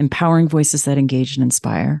Uglow, Empowering Voices That Engage and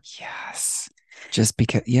Inspire. Yes. Just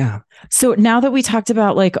because, yeah. So now that we talked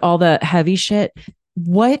about like all the heavy shit,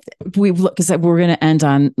 what we look, because we're going to end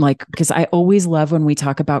on like, because I always love when we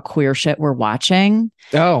talk about queer shit we're watching.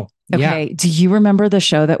 Oh, okay. Yeah. Do you remember the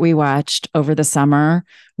show that we watched over the summer,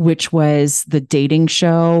 which was the dating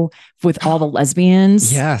show with all the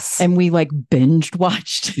lesbians? Yes. And we like binged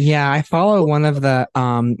watched. Yeah. I follow one of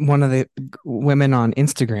the women on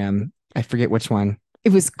Instagram. I forget which one.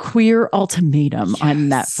 It was Queer Ultimatum on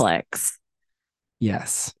Netflix.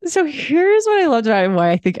 Yes. So here's what I loved about it and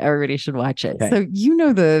why I think everybody should watch it. Okay. So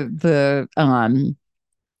the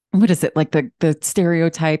what is it, like the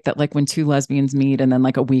stereotype that like when two lesbians meet and then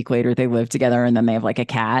like a week later they live together and then they have like a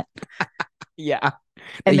cat. Yeah.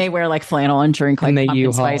 And they wear like flannel and drink like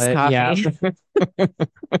pumpkin spice coffee. Yeah.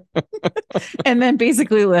 And then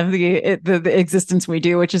basically live the existence we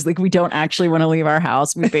do, which is like we don't actually want to leave our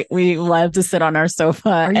house. We love to sit on our sofa.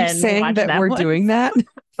 Are you saying that we're doing that?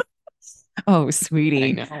 Oh,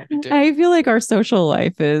 sweetie. I feel like our social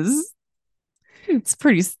life it's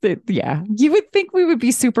pretty, yeah. You would think we would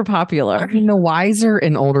be super popular. I mean, the wiser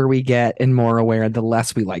and older we get and more aware, the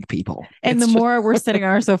less we like people. And the more we're sitting on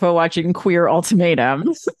our sofa watching Queer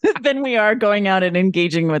Ultimatum than we are going out and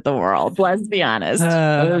engaging with the world. Let's be honest.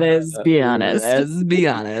 Let's be honest. Let's be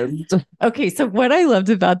honest. Okay, so what I loved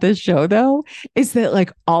about this show, though, is that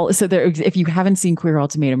like if you haven't seen Queer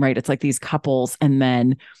Ultimatum, right, it's like these couples and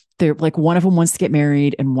then they're like one of them wants to get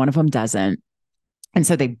married and one of them doesn't. And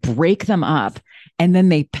so they break them up and then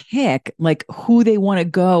they pick like who they want to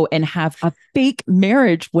go and have a fake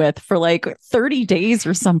marriage with for like 30 days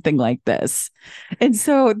or something like this. And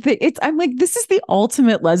so I'm like, this is the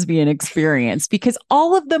ultimate lesbian experience because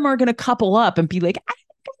all of them are going to couple up and be like, I'm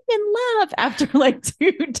in love after like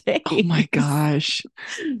 2 days. Oh my gosh.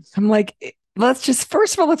 I'm like,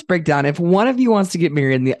 first of all, let's break down. If one of you wants to get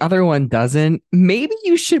married and the other one doesn't, maybe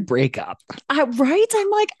you should break up. Right? I'm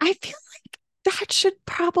like, I feel like that should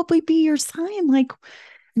probably be your sign. Like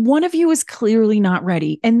one of you is clearly not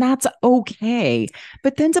ready and that's okay.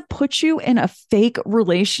 But then to put you in a fake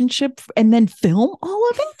relationship and then film all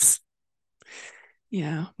of it.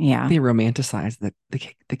 Yeah. Yeah. They romanticize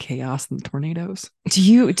the chaos and the tornadoes. Do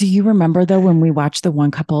you remember though when we watched the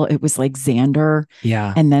one couple, it was like Xander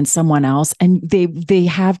and then someone else and they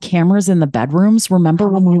have cameras in the bedrooms. Remember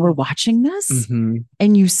when we were watching this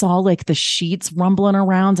and you saw like the sheets rumbling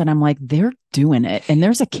around and I'm like, they're doing it and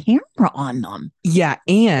there's a camera on them. Yeah.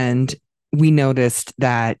 And we noticed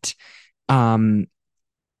that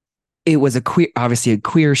it was obviously a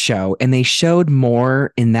queer show, and they showed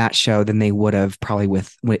more in that show than they would have probably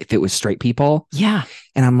if it was straight people. Yeah.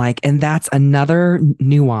 And I'm like, and that's another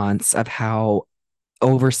nuance of how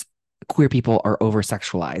queer people are over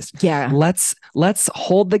sexualized. Yeah. Let's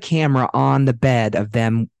hold the camera on the bed of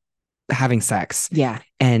them having sex. Yeah.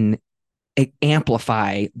 And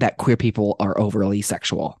amplify that queer people are overly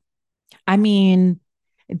sexual. I mean,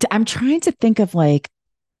 I'm trying to think of like,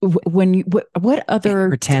 what other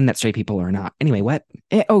pretend that straight people are not anyway what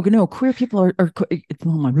oh no queer people are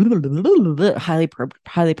highly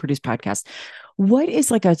produced podcast. What is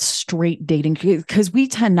like a straight dating, because we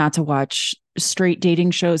tend not to watch straight dating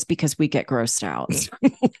shows because we get grossed out.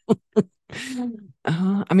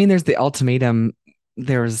 I mean there's The Ultimatum,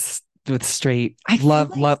 there's with straight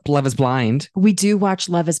love is Blind. We do watch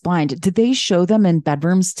Love is Blind. Did they show them in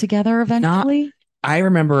bedrooms together eventually? I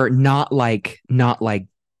remember not like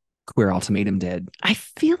Queer Ultimatum did. I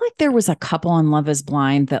feel like there was a couple on Love is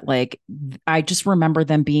Blind that like I just remember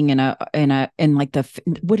them being in like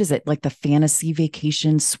what is it, like the fantasy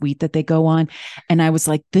vacation suite that they go on, and I was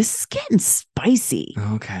like, this is getting spicy.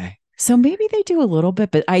 Okay. So maybe they do a little bit,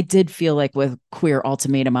 but I did feel like with Queer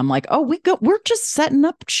Ultimatum, I'm like, oh, we're just setting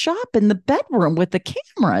up shop in the bedroom with the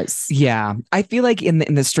cameras. Yeah. I feel like in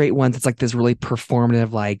the straight ones, it's like this really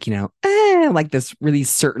performative, like, like this really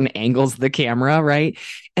certain angles of the camera, right?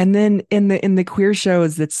 And then in the queer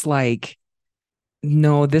shows, it's like,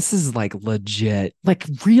 no, this is like legit, like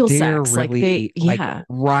real they're sex, really like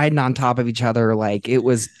riding on top of each other, like it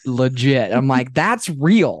was legit. I'm like, that's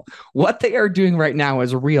real. What they are doing right now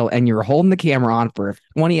is real, and you're holding the camera on for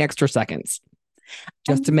 20 extra seconds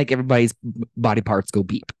just to make everybody's body parts go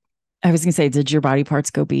beep. I was gonna say, did your body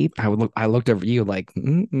parts go beep? I looked over you like,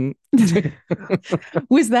 is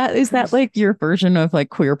that like your version of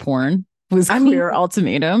like queer porn? Queer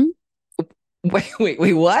Ultimatum? Wait,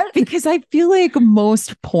 what? Because I feel like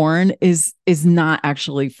most porn is not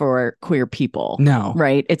actually for queer people. No.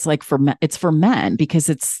 Right? It's like it's for men, because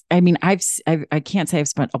I can't say I've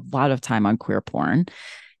spent a lot of time on queer porn.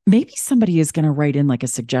 Maybe somebody is going to write in like a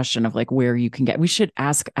suggestion of like where you can we should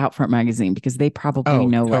ask Outfront Magazine, because they probably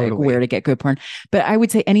know totally. Like where to get good porn. But I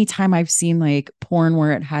would say anytime I've seen like porn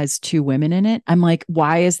where it has two women in it, I'm like,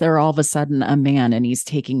 why is there all of a sudden a man and he's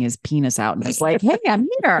taking his penis out and he's like, hey, I'm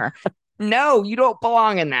here. No, you don't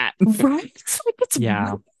belong in that. Right? It's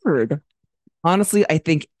weird. Honestly, I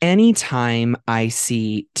think anytime I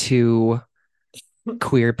see two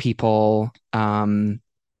queer people,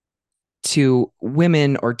 two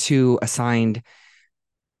women or two assigned,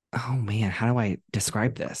 oh man, how do I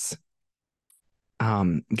describe this?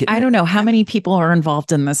 I don't know how many people are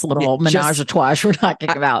involved in this little menage a trois we're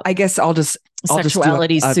talking about. I guess I'll just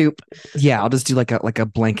sexuality soup. Yeah, I'll just do like a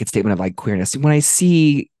blanket statement of like queerness. When I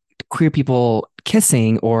see queer people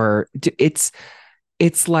kissing, or it's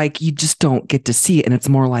like you just don't get to see it, and it's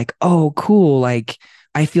more like, oh cool, like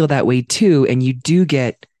I feel that way too, and you do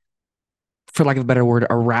get, for lack of a better word,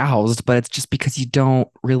 aroused, but it's just because you don't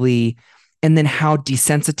really. And then how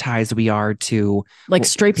desensitized we are to like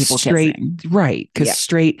straight people kissing. Right? Because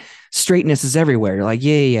straightness is everywhere. You're like,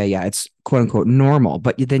 yeah, it's quote unquote normal,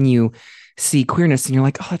 but then you see queerness and you're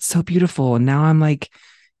like, oh, it's so beautiful, and now I'm like,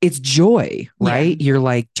 it's joy, right? Yeah. You're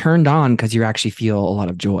like turned on because you actually feel a lot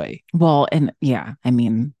of joy. Well, and yeah, I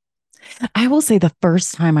mean, I will say the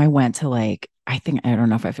first time I went to like, I don't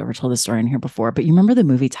know if I've ever told this story in here before, but you remember the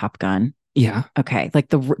movie Top Gun? Yeah. Okay. Like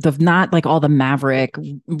the not like all the Maverick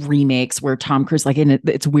remakes where Tom Cruise, like, and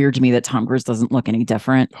it's weird to me that Tom Cruise doesn't look any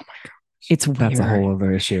different. Oh my God. It's weird. That's a whole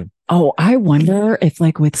other issue. Oh, I wonder if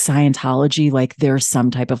like with Scientology, like there's some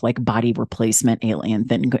type of like body replacement alien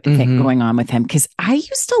thing going on with him. Cause I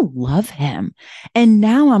used to love him. And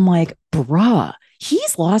now I'm like, bruh,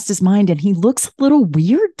 he's lost his mind and he looks a little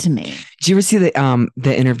weird to me. Did you ever see the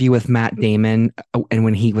interview with Matt Damon and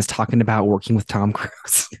when he was talking about working with Tom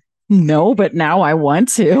Cruise? No, but now I want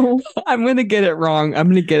to. I'm gonna get it wrong. I'm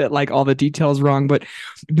gonna get it like all the details wrong, but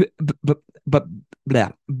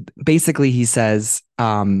yeah. Basically he says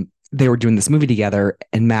they were doing this movie together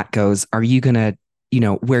and Matt goes, "Are you gonna,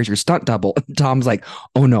 where's your stunt double?" Tom's like,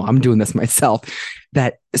 "Oh no, I'm doing this myself."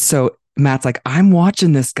 So Matt's like, "I'm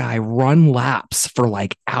watching this guy run laps for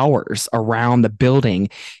like hours around the building,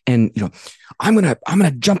 and I'm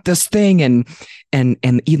gonna jump this thing." And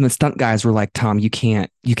even the stunt guys were like, "Tom, you can't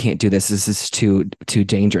do this. This is too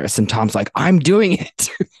dangerous." And Tom's like, "I'm doing it."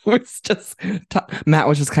 It's just Matt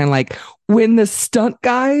was just kind of like, when the stunt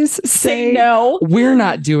guys say no, we're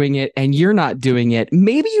not doing it and you're not doing it,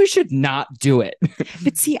 maybe you should not do it.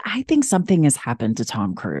 But see, I think something has happened to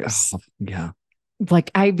Tom Cruise. Oh, yeah.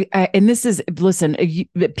 Like and this is, listen,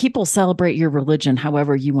 people celebrate your religion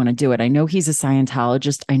however you want to do it. I know he's a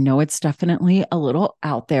Scientologist. I know it's definitely a little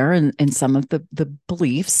out there in some of the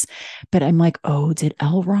beliefs, but I'm like, oh, did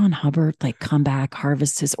L. Ron Hubbard like come back,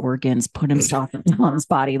 harvest his organs, put himself in Tom's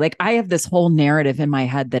body? Like I have this whole narrative in my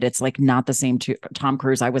head that it's like not the same Tom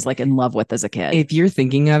Cruise I was like in love with as a kid. If you're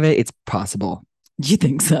thinking of it, it's possible. You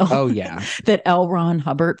think so? Oh, yeah. That L. Ron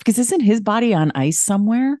Hubbard, because isn't his body on ice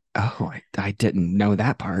somewhere? Oh, I didn't know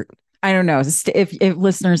that part. I don't know. If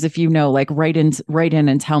listeners, if you know, like write in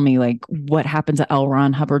and tell me like what happened to L.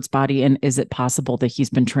 Ron Hubbard's body, and is it possible that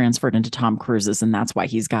he's been transferred into Tom Cruise's, and that's why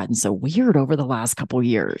he's gotten so weird over the last couple of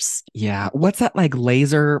years? Yeah. What's that like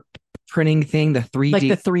laser printing thing? The 3D. Like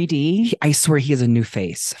the 3D. I swear he has a new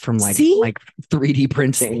face from like 3D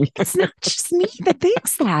printing. It's not just me that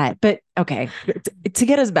thinks that. But okay, to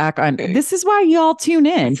get us back on, this is why y'all tune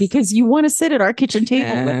in, because you want to sit at our kitchen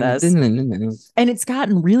table with us. And it's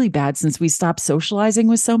gotten really bad since we stopped socializing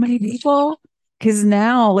with so many people. Because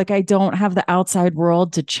now, like, I don't have the outside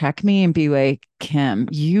world to check me and be like, Kim,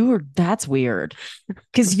 that's weird.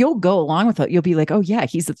 Because you'll go along with it. You'll be like, oh yeah,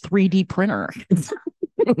 he's a 3D printer.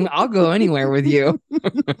 I'll go anywhere with you.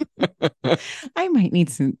 I might need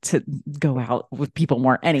to go out with people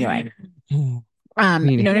more anyway. No.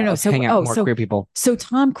 So hang out more queer people. So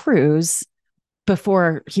Tom Cruise,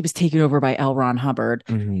 before he was taken over by L. Ron Hubbard,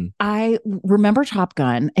 I remember Top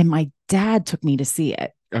Gun, and my dad took me to see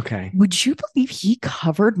it. Okay. Would you believe he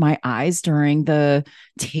covered my eyes during the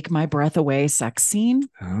 "Take My Breath Away" sex scene?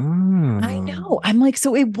 Oh. I know. I'm like,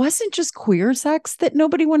 so it wasn't just queer sex that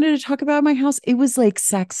nobody wanted to talk about in my house. It was like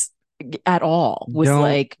sex at all.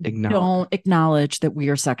 Don't acknowledge that we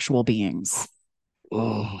are sexual beings.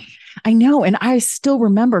 Oh. I know. And I still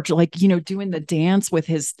remember like, doing the dance with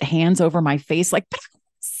his hands over my face, like,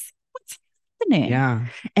 what's happening? Yeah.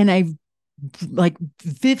 And I like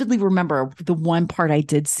vividly remember the one part I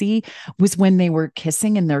did see was when they were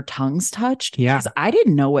kissing and their tongues touched. Yeah. Because I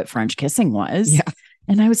didn't know what French kissing was. Yeah.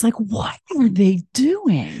 And I was like, what are they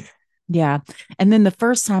doing? Yeah. And then the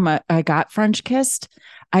first time I got French kissed,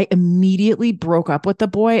 I immediately broke up with the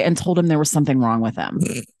boy and told him there was something wrong with him.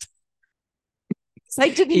 I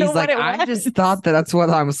didn't know what it was. I just thought that's what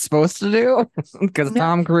I was supposed to do because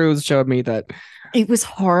Tom Cruise showed me that. It was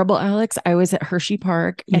horrible, Alex. I was at Hershey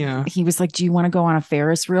Park and he was like, do you want to go on a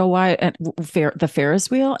Ferris wheel? The Ferris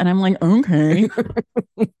wheel? And I'm like, okay.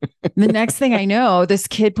 The next thing I know, this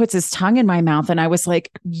kid puts his tongue in my mouth and I was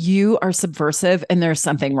like, you are subversive and there's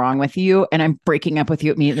something wrong with you. And I'm breaking up with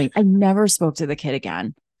you immediately. I never spoke to the kid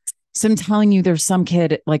again. So I'm telling you, there's some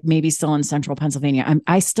kid like maybe still in central Pennsylvania.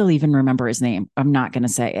 I still even remember his name. I'm not going to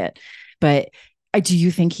say it, but do you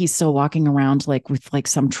think he's still walking around like with like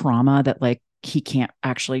some trauma that like he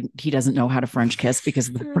doesn't know how to French kiss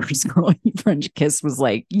because the first girl he French kissed was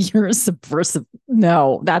like, you're a subversive.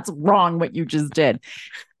 No, that's wrong what you just did.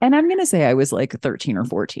 And I'm going to say I was like 13 or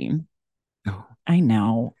 14. Oh. I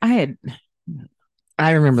know. I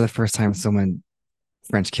remember the first time someone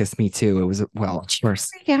French kissed me too. It was, well, of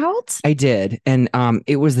course. Freak out? I did. And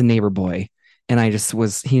it was the neighbor boy. And I just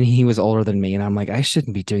was, he was older than me. And I'm like, I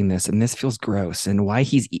shouldn't be doing this. And this feels gross. And why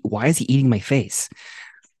is he eating my face?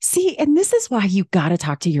 See, and this is why you got to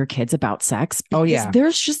talk to your kids about sex. Oh, yeah.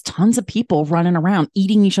 There's just tons of people running around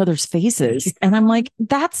eating each other's faces. And I'm like,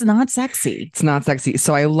 that's not sexy. It's not sexy.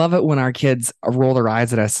 So I love it when our kids roll their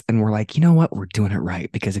eyes at us and we're like, you know what? We're doing it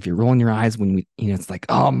right. Because if you're rolling your eyes when it's like,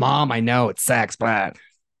 oh, mom, I know it's sex, but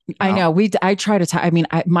I know I try to, I mean,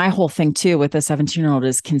 my whole thing too with a 17-year-old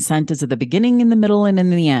is consent is at the beginning, in the middle, and in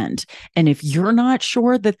the end. And if you're not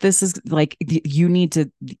sure that this is like, you need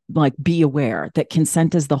to like be aware that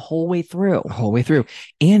consent is the whole way through.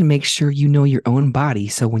 And make sure you know your own body.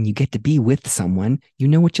 So when you get to be with someone, you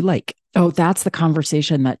know what you like. Oh, that's the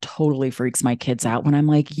conversation that totally freaks my kids out when I'm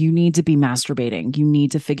like, you need to be masturbating. You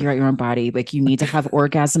need to figure out your own body. Like you need to have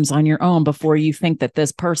orgasms on your own before you think that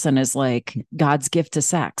this person is like God's gift to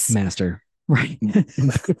sex. Master. Right.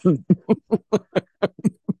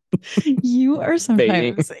 You are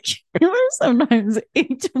sometimes a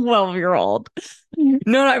 12-year-old.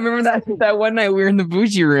 No, I remember that one night we were in the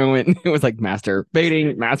bougie room and it was like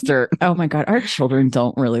masturbating, master. Oh my God. Our children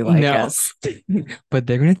don't really like us. But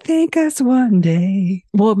they're going to thank us one day.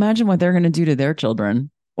 Well, imagine what they're going to do to their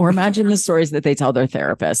children. Or imagine the stories that they tell their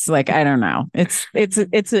therapists. Like, I don't know. It's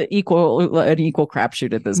an equal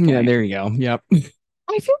crapshoot at this point. Yeah, there you go. Yep.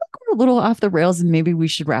 I feel like we're a little off the rails and maybe we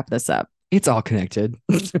should wrap this up. It's all connected.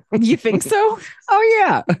 You think so? Oh,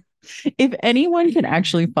 yeah. If anyone can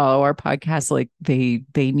actually follow our podcast, like they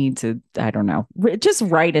need to, I don't know, just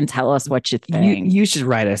write and tell us what you think. You should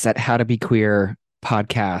write us at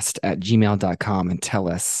howtobequeerpodcast@gmail.com and tell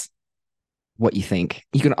us what you think.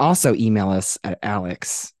 You can also email us at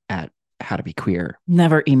alex@howtobequeer.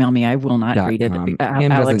 Never email me. I will not read it. Kim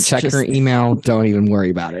doesn't check her email. Don't even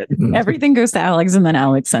worry about it. Everything goes to Alex and then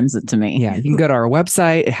Alex sends it to me. Yeah. You can go to our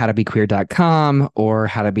website at howtobequeer.com or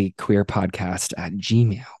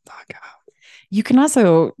howtobequeerpodcast@gmail.com. You can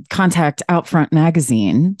also contact Outfront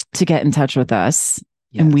Magazine to get in touch with us.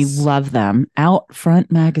 Yes. And we love them. Outfront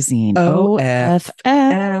Magazine. OFM.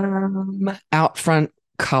 Outfront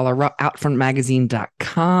Colorado,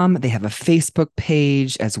 outfrontmagazine.com. They have a Facebook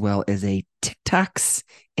page as well as a TikToks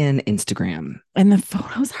and Instagram. And the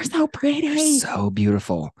photos are so pretty. They're so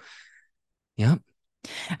beautiful. Yep.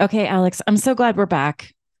 Okay, Alex, I'm so glad we're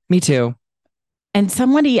back. Me too. And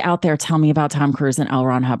somebody out there tell me about Tom Cruise and L.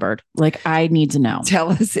 Ron Hubbard. Like, I need to know.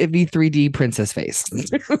 Tell us if he 3D princess face.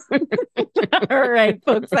 All right,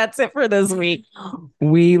 folks, that's it for this week.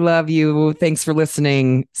 We love you. Thanks for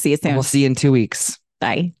listening. See you soon. We'll see you in 2 weeks.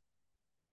 Bye.